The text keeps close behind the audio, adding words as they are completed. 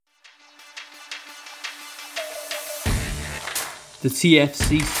The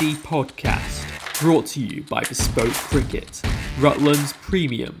TFCC podcast, brought to you by Bespoke Cricket, Rutland's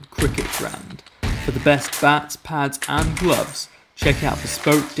premium cricket brand. For the best bats, pads and gloves, check out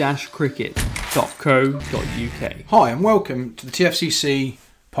bespoke-cricket.co.uk. Hi and welcome to the TFCC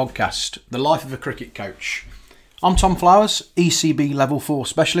podcast, The Life of a Cricket Coach. I'm Tom Flowers, ECB Level 4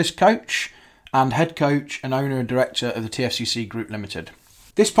 Specialist Coach and Head Coach and Owner and Director of the TFCC Group Limited.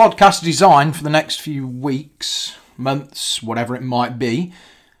 This podcast is designed for the next few weeks, months, whatever it might be,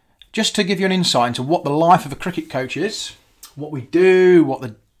 just to give you an insight into what the life of a cricket coach is, what we do, what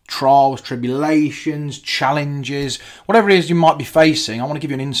the trials, tribulations, challenges, whatever it is you might be facing. I want to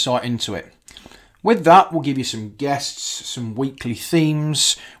give you an insight into it. With that, we'll give you some guests, some weekly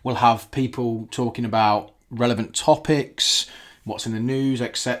themes. We'll have people talking about relevant topics, what's in the news,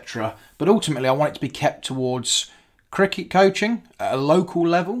 etc. But ultimately, I want it to be kept towards cricket coaching at a local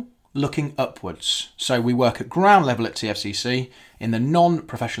level, looking upwards. So we work at ground level at TFCC in the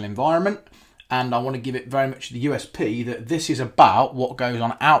non-professional environment, and I want to give it very much the USP that this is about what goes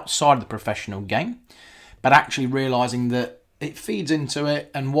on outside of the professional game, but actually realising that it feeds into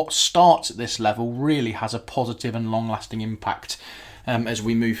it, and what starts at this level really has a positive and long-lasting impact as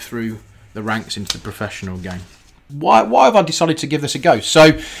we move through the ranks into the professional game. Why have I decided to give this a go?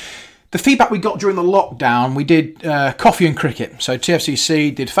 So the feedback we got during the lockdown, we did coffee and cricket. So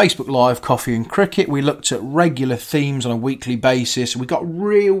TFCC did Facebook Live coffee and cricket. We looked at regular themes on a weekly basis. We got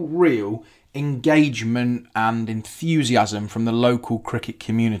real engagement and enthusiasm from the local cricket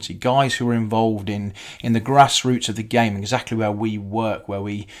community. Guys who are involved in the grassroots of the game, exactly where we work, where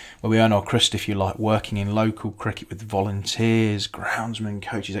we earn our crust, if you like, working in local cricket with volunteers, groundsmen,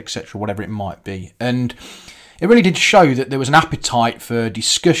 coaches, etc., whatever it might be. And it really did show that there was an appetite for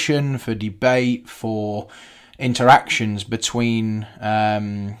discussion, for debate, for interactions between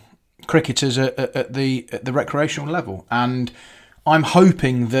cricketers at the recreational level. And I'm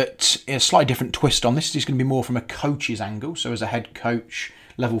hoping that a slightly different twist on this is going to be more from a coach's angle. So as a head coach,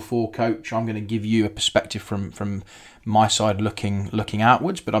 level 4 coach, I'm going to give you a perspective from my side looking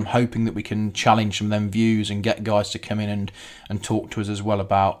outwards. But I'm hoping that we can challenge some of them views and get guys to come in and talk to us as well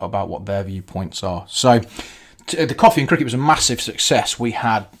about what their viewpoints are. So the coffee and cricket was a massive success. We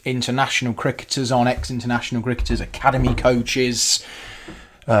had international cricketers on, ex-international cricketers, academy coaches.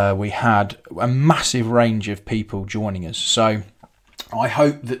 We had a massive range of people joining us. So I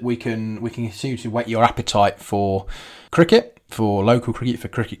hope that we can continue to whet your appetite for cricket, for local cricket, for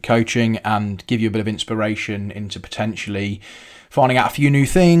cricket coaching, and give you a bit of inspiration into potentially finding out a few new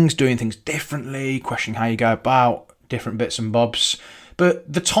things, doing things differently, questioning how you go about different bits and bobs.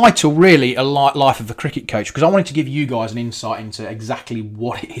 But the title really, A Life of a Cricket Coach, because I wanted to give you guys an insight into exactly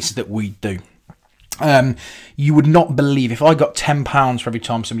what it is that we do. You would not believe, if I got £10 for every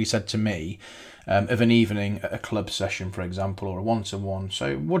time somebody said to me of an evening at a club session, for example, or a one-to-one,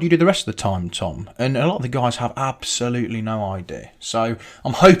 so what do you do the rest of the time, Tom? And a lot of the guys have absolutely no idea. So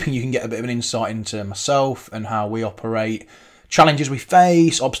I'm hoping you can get a bit of an insight into myself and how we operate, challenges we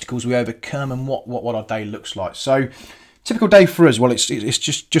face, obstacles we overcome, and what our day looks like. So typical day for us, well, it's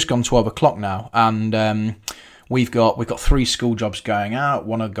just gone 12 o'clock now, and we've got 3 school jobs going out.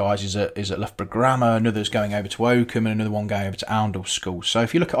 One of the guys is at Loughborough Grammar, another's going over to Oakham, and another one going over to Oundle School. So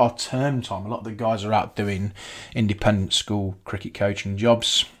if you look at our term time, a lot of the guys are out doing independent school cricket coaching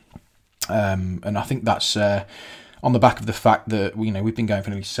jobs, and I think that's on the back of the fact that we've been going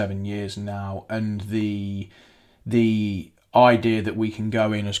for nearly 7 years now, and the idea that we can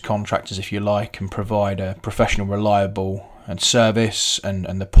go in as contractors, if you like, and provide a professional, reliable and service,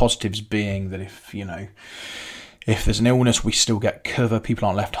 and the positives being that if there's an illness, we still get cover, people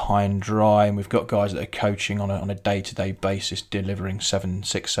aren't left high and dry, and we've got guys that are coaching on a day-to-day basis, delivering 7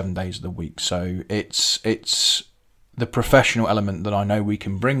 days of the week. So it's the professional element that I know we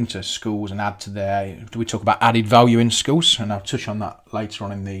can bring to schools and add to their. We talk about added value in schools, and I'll touch on that later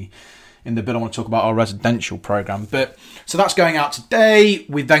on in the bit. I want to talk about our residential programme. But so that's going out today.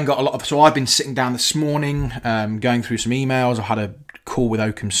 We've then got so I've been sitting down this morning, going through some emails. I had a call with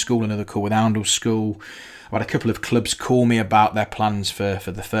Oakham School, another call with Oundle School. I've had a couple of clubs call me about their plans for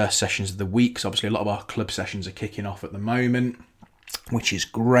the first sessions of the week. So obviously a lot of our club sessions are kicking off at the moment, which is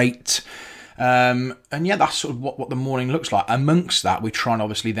great. And yeah, that's sort of what the morning looks like. Amongst that, we try and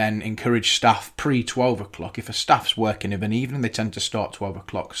obviously then encourage staff pre-12 o'clock. If a staff's working of an evening, they tend to start 12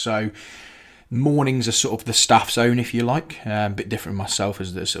 o'clock. So mornings are sort of the staff's own, if you like. A bit different myself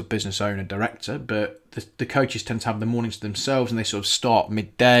as the sort of business owner, director. But the coaches tend to have the mornings to themselves, and they sort of start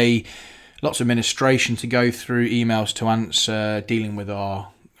midday. Lots of administration to go through, emails to answer, dealing with our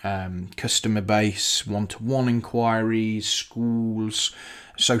customer base, one-to-one inquiries, schools,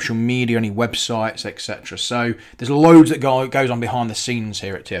 social media, any websites, etc. So there's loads that goes on behind the scenes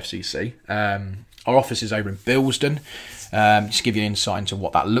here at TFCC. Our office is over in Bilston. Just to give you an insight into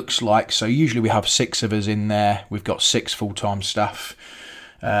what that looks like. So usually we have 6 of us in there. We've got 6 full-time staff.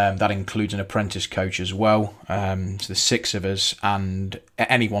 That includes an apprentice coach as well. So there's 6 of us, and at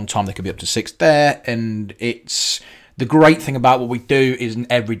any one time there could be up to 6 there. And it's the great thing about what we do is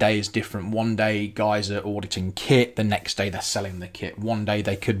every day is different. One day guys are auditing kit, the next day they're selling the kit. One day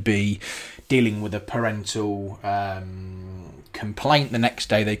they could be dealing with a parental complaint, the next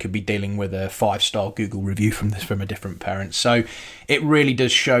day they could be dealing with a 5-star Google review from a different parent. So it really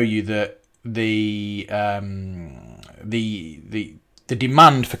does show you that the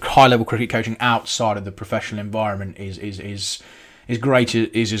demand for high level cricket coaching outside of the professional environment is as great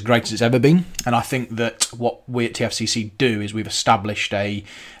as it's ever been. And I think that what we at TFCC do is we've established a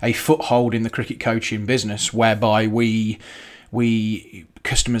foothold in the cricket coaching business whereby we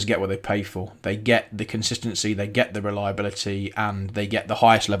customers get what they pay for. They get the consistency, they get the reliability, and they get the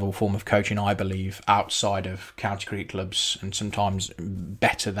highest level form of coaching, I believe, outside of county cricket clubs, and sometimes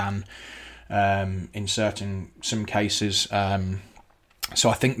better than in some cases. So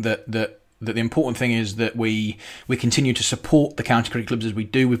I think that the important thing is that we continue to support the county cricket clubs as we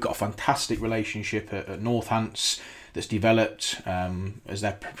do. We've got a fantastic relationship at Northants that's developed as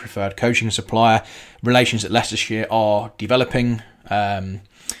their preferred coaching supplier. Relations at Leicestershire are developing.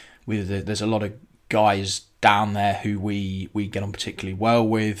 There's a lot of guys down there who we get on particularly well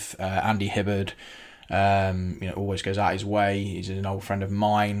with. Andy Hibbard, always goes out his way. He's an old friend of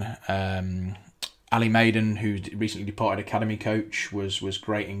mine. Ali Maiden, who recently departed academy coach, was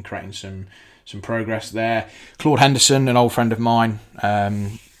great in creating some progress there. Claude Henderson, an old friend of mine,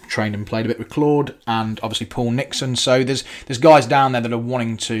 trained and played a bit with Claude, and obviously Paul Nixon. So there's guys down there that are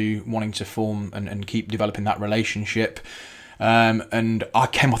wanting to form and keep developing that relationship. And I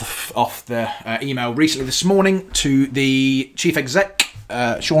came off the email recently this morning to the chief exec,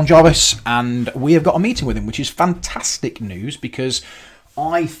 Sean Jarvis, and we have got a meeting with him, which is fantastic news because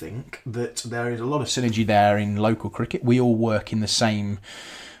I think that there is a lot of synergy there in local cricket. We all work in the same,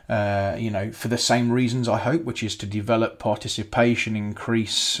 for the same reasons, I hope, which is to develop participation,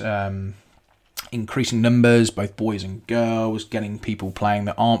 increasing numbers, both boys and girls, getting people playing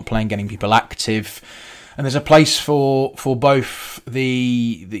that aren't playing, getting people active. And there's a place for both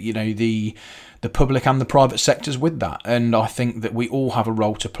the public and the private sectors with that, and I think that we all have a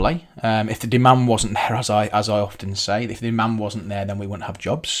role to play. If the demand wasn't there, as I often say, if the demand wasn't there, then we wouldn't have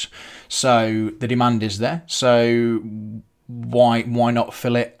jobs. So the demand is there. So why not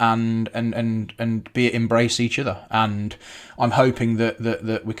fill it and embrace each other? And I'm hoping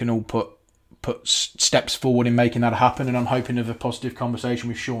that we can all put steps forward in making that happen, and I'm hoping of a positive conversation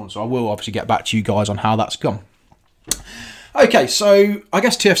with Sean. So I will obviously get back to you guys on how that's gone. Okay, so I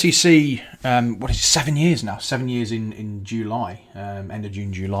guess TFCC, 7 years now? 7 years in July, end of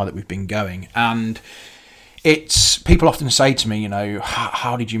June, July that we've been going. And it's, people often say to me,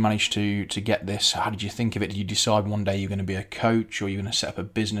 how did you manage to get this? How did you think of it? Did you decide one day you're going to be a coach, or you're going to set up a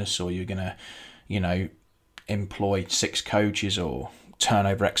business, or you're going to, employ 6 coaches or turn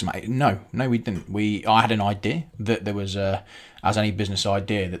over X amount? No, we didn't. I had an idea that there was as any business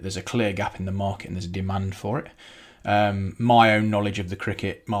idea, that there's a clear gap in the market and there's a demand for it. My own knowledge of the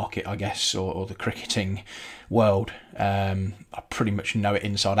cricket market, I guess, or the cricketing world, I pretty much know it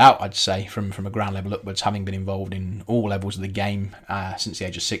inside out, I'd say, from a ground level upwards, having been involved in all levels of the game since the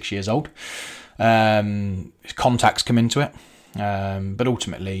age of 6 years old. Contacts come into it, but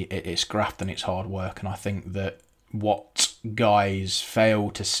ultimately it's graft and it's hard work, and I think that what guys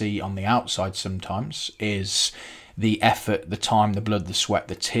fail to see on the outside sometimes is the effort, the time, the blood, the sweat,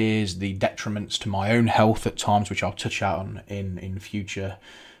 the tears, the detriments to my own health at times, which I'll touch on in future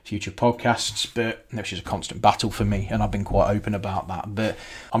podcasts, but which is a constant battle for me, and I've been quite open about that. But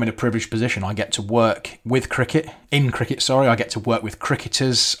I'm in a privileged position. I get to work with I get to work with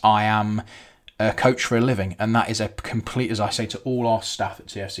cricketers. I am a coach for a living, and that is a complete, as I say to all our staff at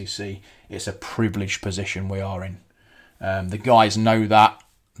TFCC, it's a privileged position we are in. The guys know that.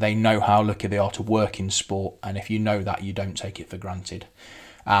 They know how lucky they are to work in sport, and if you know that, you don't take it for granted.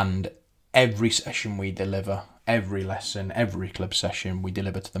 And every session we deliver, every lesson, every club session, we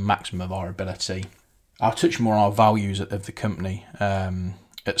deliver to the maximum of our ability. I'll touch more on our values of the company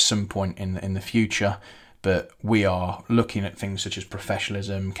at some point in the future, but we are looking at things such as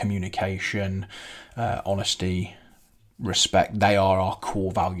professionalism, communication, honesty, respect. They are our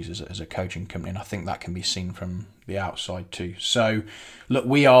core values as a coaching company, and I think that can be seen from the outside too. So look,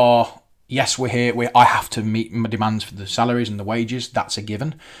 we are, yes, we're here. I have to meet my demands for the salaries and the wages. That's a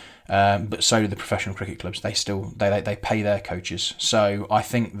given. But so do the professional cricket clubs. They pay their coaches. So I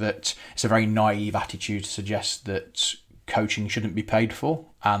think that it's a very naive attitude to suggest that coaching shouldn't be paid for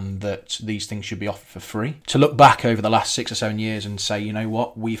and that these things should be offered for free. To look back over the last 6 or 7 years and say, you know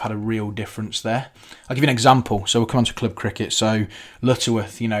what, we've had a real difference there. I'll give you an example. So we'll come on to club cricket. So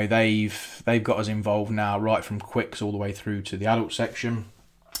Lutterworth, they've got us involved now right from quicks all the way through to the adult section.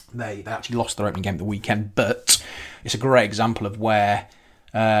 They actually lost their opening game at the weekend, but it's a great example of where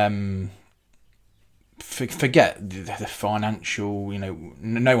forget the financial,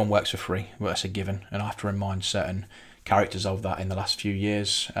 no one works for free. Well, that's a given, and I have to remind certain characters of that in the last few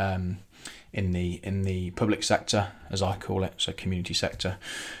years in the public sector, as I call it, so community sector.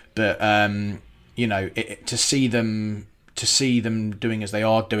 But to see them doing as they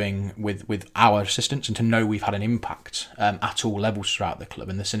are doing with our assistance, and to know we've had an impact at all levels throughout the club,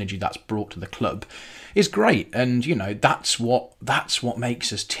 and the synergy that's brought to the club is great. And that's what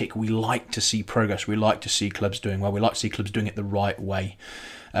makes us tick. We like to see progress. We like to see clubs doing well. We like to see clubs doing it the right way.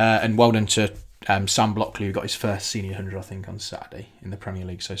 And well done to Sam Blockley, who got his first senior 100, I think, on Saturday in the Premier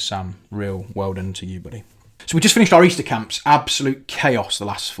League. So Sam, real well done to you, buddy. So we just finished our Easter camps. Absolute chaos the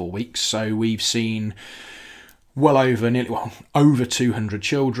last 4 weeks. So we've seen over 200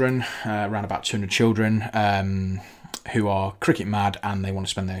 children, around about 200 children, who are cricket mad and they want to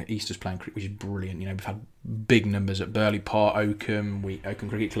spend their Easters playing cricket, which is brilliant. We've had big numbers at Burley Park, Oakham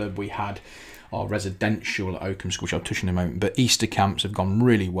Cricket Club. We had our residential at Oakham School, which I'll touch on in a moment. But Easter camps have gone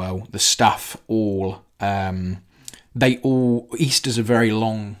really well. The staff Easter's a very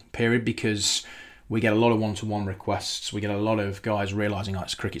long period because we get a lot of one-to-one requests. We get a lot of guys realising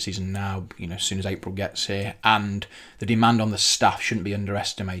it's cricket season now, as soon as April gets here. And the demand on the staff shouldn't be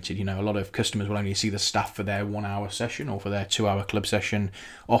underestimated. A lot of customers will only see the staff for their 1 hour session or for their 2 hour club session.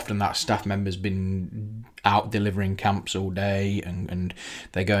 Often that staff member's been out delivering camps all day and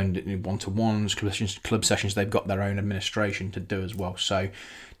they go and do one-to-ones, club sessions. They've got their own administration to do as well. So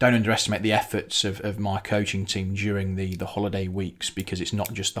don't underestimate the efforts of my coaching team during the holiday weeks, because it's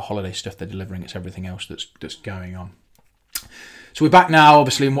not just the holiday stuff they're delivering, it's everything else that's going on. So we're back now,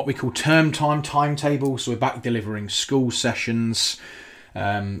 obviously, in what we call term time timetable. So we're back delivering school sessions.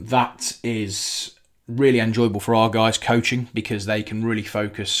 That is really enjoyable for our guys coaching, because they can really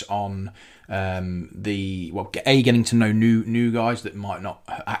focus on getting to know new guys that might not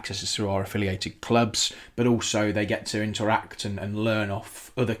access us through our affiliated clubs, but also they get to interact and learn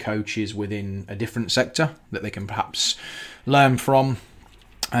off other coaches within a different sector that they can perhaps learn from.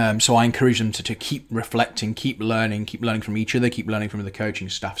 So I encourage them to keep reflecting, keep learning from each other, keep learning from the coaching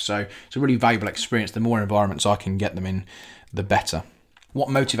staff. So it's a really valuable experience. The more environments I can get them in, the better. What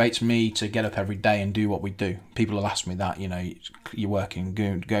motivates me to get up every day and do what we do? People will ask me that, you're working,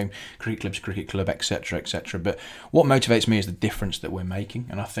 going cricket club, etc., etc. But what motivates me is the difference that we're making.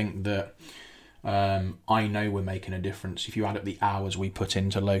 And I think that I know we're making a difference. If you add up the hours we put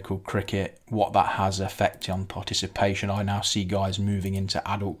into local cricket, what that has effect on participation. I now see guys moving into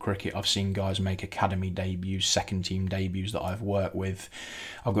adult cricket. I've seen guys make academy debuts, second team debuts that I've worked with.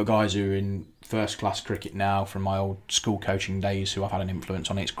 I've got guys who are in first class cricket now from my old school coaching days who I've had an influence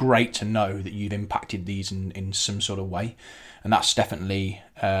on. It's great to know that you've impacted these in some sort of way. And that's definitely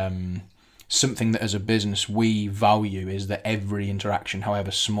something that as a business we value, is that every interaction, however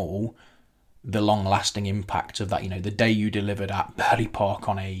small, the long-lasting impact of that. The day you delivered at Burley Park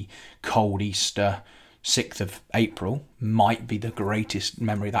on a cold Easter 6th of April might be the greatest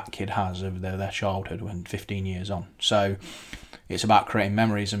memory that kid has of their childhood when 15 years on. So it's about creating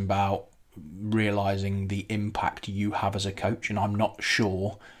memories and about realising the impact you have as a coach. And I'm not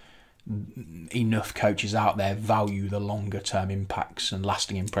sure enough coaches out there value the longer-term impacts and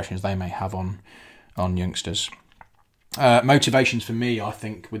lasting impressions they may have on youngsters. Motivations for me, I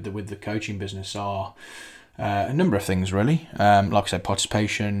think, with the coaching business are a number of things, really. Like I said,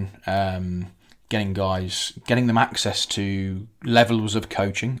 participation, getting them access to levels of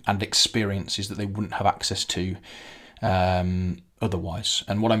coaching and experiences that they wouldn't have access to otherwise.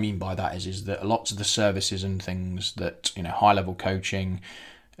 And what I mean by that is that lots of the services and things that, high level coaching,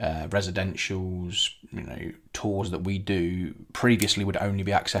 residentials, tours that we do previously would only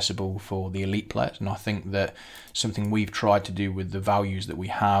be accessible for the elite players. And I think that something we've tried to do with the values that we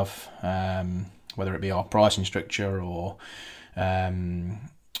have, whether it be our pricing structure or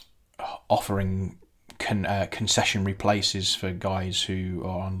offering concessionary places for guys who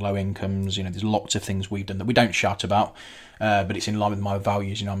are on low incomes. There's lots of things we've done that we don't shout about, but it's in line with my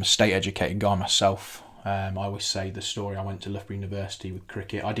values. I'm a state educated guy myself. I always say the story. I went to Loughborough University with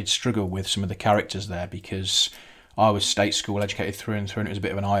cricket. I did struggle with some of the characters there because I was state school educated through and through, and it was a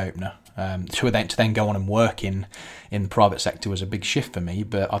bit of an eye-opener. To then go on and work in the private sector was a big shift for me,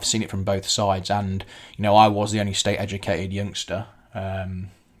 but I've seen it from both sides. And, I was the only state educated youngster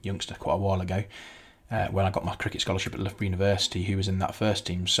quite a while ago, when I got my cricket scholarship at Loughborough University, who was in that first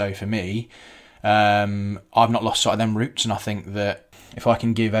team. So for me, I've not lost sight of them roots, and I think that if I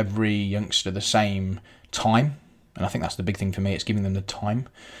can give every youngster the same time, and I think that's the big thing for me, it's giving them the time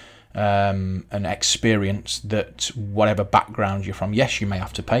and experience that whatever background you're from, yes, you may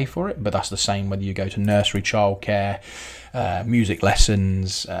have to pay for it, but that's the same whether you go to nursery, childcare, music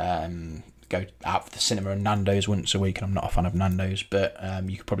lessons, go out for the cinema and Nando's once a week, and I'm not a fan of Nando's, but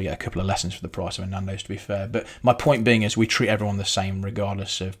you could probably get a couple of lessons for the price of a Nando's, to be fair. But my point being is we treat everyone the same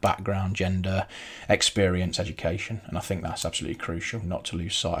regardless of background, gender, experience, education, and I think that's absolutely crucial not to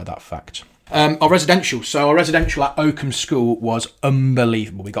lose sight of that fact. Our residential at Oakham School was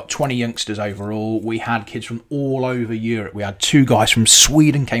unbelievable. We got 20 youngsters overall. We had kids from all over Europe. We had 2 guys from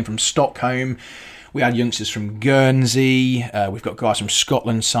Sweden, came from Stockholm. We had youngsters from Guernsey. We've got guys from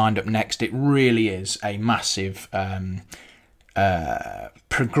Scotland signed up next. It really is a massive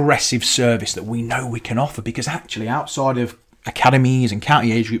progressive service that we know we can offer, because actually outside of academies and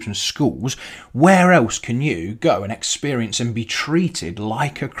county age groups and schools, where else can you go and experience and be treated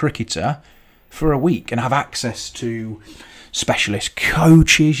like a cricketer for a week and have access to specialist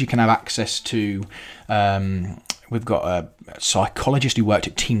coaches? You can have access to... We've got a psychologist who worked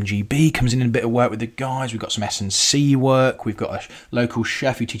at Team GB, comes in a bit of work with the guys. We've got some S&C work. We've got a local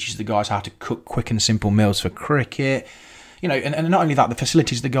chef who teaches the guys how to cook quick and simple meals for cricket. And not only that, the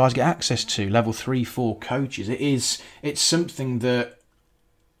facilities the guys get access to, level 3, 4 coaches. It's something that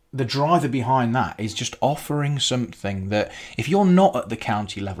the driver behind that is just offering something that if you're not at the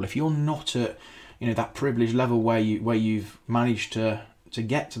county level, if you're not at that privileged level where you've managed to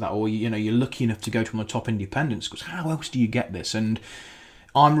get to that, or you're lucky enough to go to one of the top independent schools, how else do you get this? And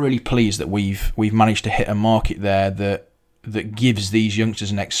I'm really pleased that we've managed to hit a market there that gives these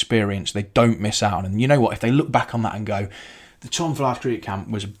youngsters an experience they don't miss out on. And you know what, if they look back on that and go, the Tom Flowers Cricket Camp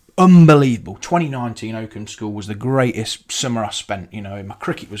was unbelievable, 2019 Oakham School was the greatest summer I spent, my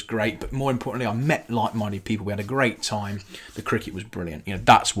cricket was great, but more importantly I met like-minded people, we had a great time, the cricket was brilliant,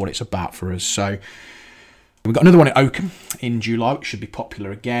 that's what it's about for us. So we've got another one at Oakham in July, which should be popular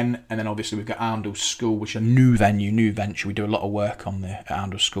again. And then obviously we've got Oundle School, which is a new venue, new venture. We do a lot of work on the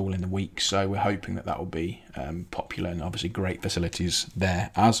Oundle School in the week, so we're hoping that will be popular, and obviously great facilities there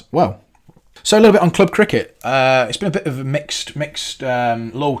as well. So a little bit on club cricket. It's been a bit of a mixed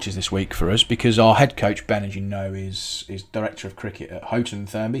loyalties this week for us, because our head coach, Ben, as you know, is director of cricket at Houghton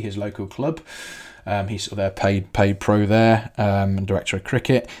Thurmby, his local club. He's sort of their paid pro there, and director of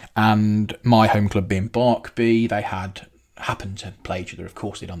cricket. And my home club being Barkby, they happened to play each other. Of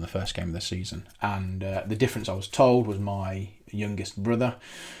course, they'd on the first game of the season. And the difference, I was told, was my youngest brother,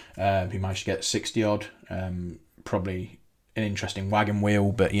 who managed to get 60 odd, probably an interesting wagon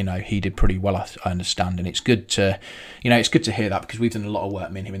wheel, but he did pretty well, I understand, and it's good to hear that, because we've done a lot of work,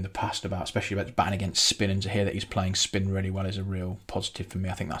 me and him, in the past especially about batting against spin, and to hear that he's playing spin really well is a real positive for me.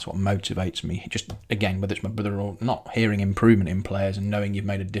 I think that's what motivates me, just again, whether it's my brother or not, hearing improvement in players and knowing you've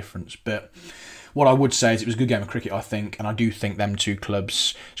made a difference. But what I would say is it was a good game of cricket, I think, and I do think them 2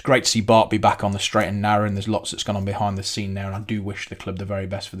 clubs, it's great to see Barkby back on the straight and narrow, and there's lots that's gone on behind the scene there, and I do wish the club the very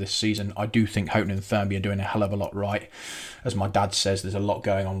best for this season. I do think Houghton and Thurmby are doing a hell of a lot right. As my dad says, there's a lot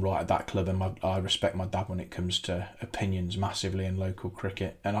going on right at that club, and I respect my dad when it comes to opinions massively in local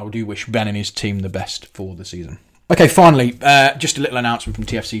cricket, and I do wish Ben and his team the best for the season. Okay, finally, just a little announcement from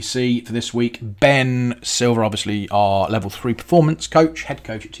TFCC for this week. Ben Silver, obviously our level 3 performance coach, head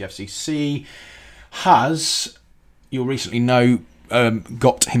coach at TFCC, has, you'll recently know,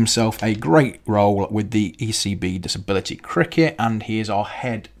 got himself a great role with the ECB Disability Cricket, and he is the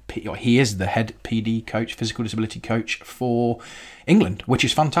head PD coach, physical disability coach for England, which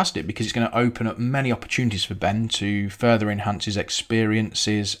is fantastic, because it's going to open up many opportunities for Ben to further enhance his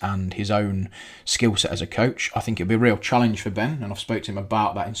experiences and his own skill set as a coach. I think it'll be a real challenge for Ben, and I've spoken to him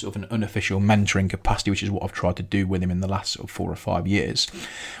about that in sort of an unofficial mentoring capacity, which is what I've tried to do with him in the last sort of 4 or 5 years.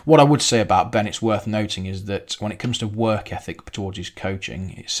 What I would say about Ben, it's worth noting, is that when it comes to work ethic towards his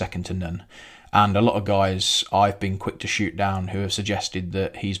coaching, it's second to none. And a lot of guys I've been quick to shoot down who have suggested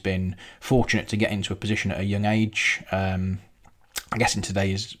that he's been fortunate to get into a position at a young age. I guess in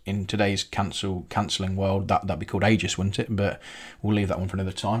today's cancelling world, that'd be called ageist, wouldn't it? But we'll leave that one for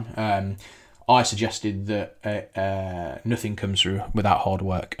another time. I suggested that nothing comes through without hard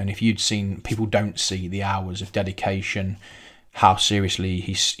work, and if you'd seen, people don't see the hours of dedication, how seriously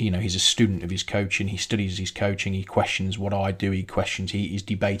he's a student of his coaching, he studies his coaching, he questions what I do, he's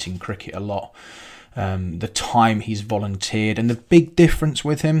debating cricket a lot. the time he's volunteered, and the big difference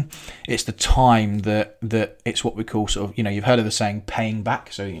with him, it's the time that it's what we call sort of, you've heard of the saying paying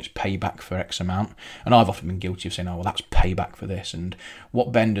back, so it's payback for X amount, and I've often been guilty of saying, oh well, that's payback for this. And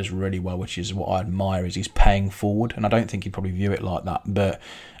what Ben does really well, which is what I admire, is he's paying forward, and I don't think he'd probably view it like that, but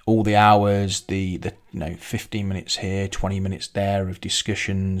all the hours, the 15 minutes here, 20 minutes there of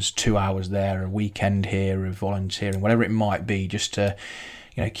discussions, 2 hours there, a weekend here of volunteering, whatever it might be, just to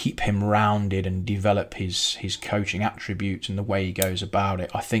keep him rounded and develop his coaching attributes and the way he goes about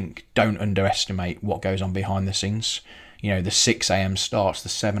it. I think don't underestimate what goes on behind the scenes. The 6 a.m. starts, the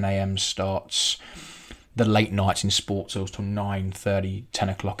 7 a.m. starts, the late nights in sports till 9:30, 10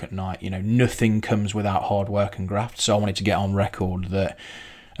 o'clock at night. Nothing comes without hard work and graft. So I wanted to get on record that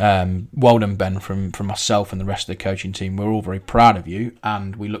well done, Ben, from myself and the rest of the coaching team. We're all very proud of you,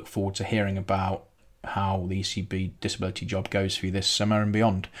 and we look forward to hearing about how the ECB disability job goes for you this summer and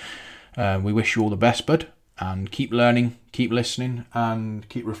beyond. We wish you all the best, bud, and keep learning, keep listening, and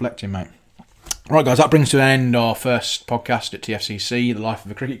keep reflecting, mate. Right, guys, that brings to an end our first podcast at TFCC, The Life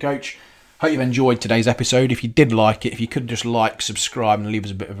of a Cricket Coach. Hope you've enjoyed today's episode. If you did like it, if you could just subscribe and leave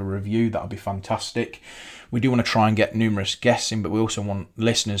us a bit of a review, that would be fantastic. We do want to try and get numerous guests in, but we also want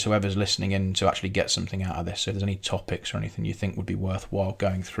listeners, whoever's listening in, to actually get something out of this. So if there's any topics or anything you think would be worthwhile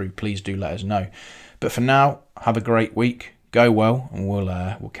going through, please do let us know. But for now, have a great week, go well, and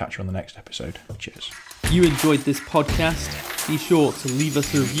we'll catch you on the next episode. Cheers. If you enjoyed this podcast, be sure to leave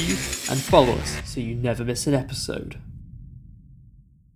us a review and follow us so you never miss an episode.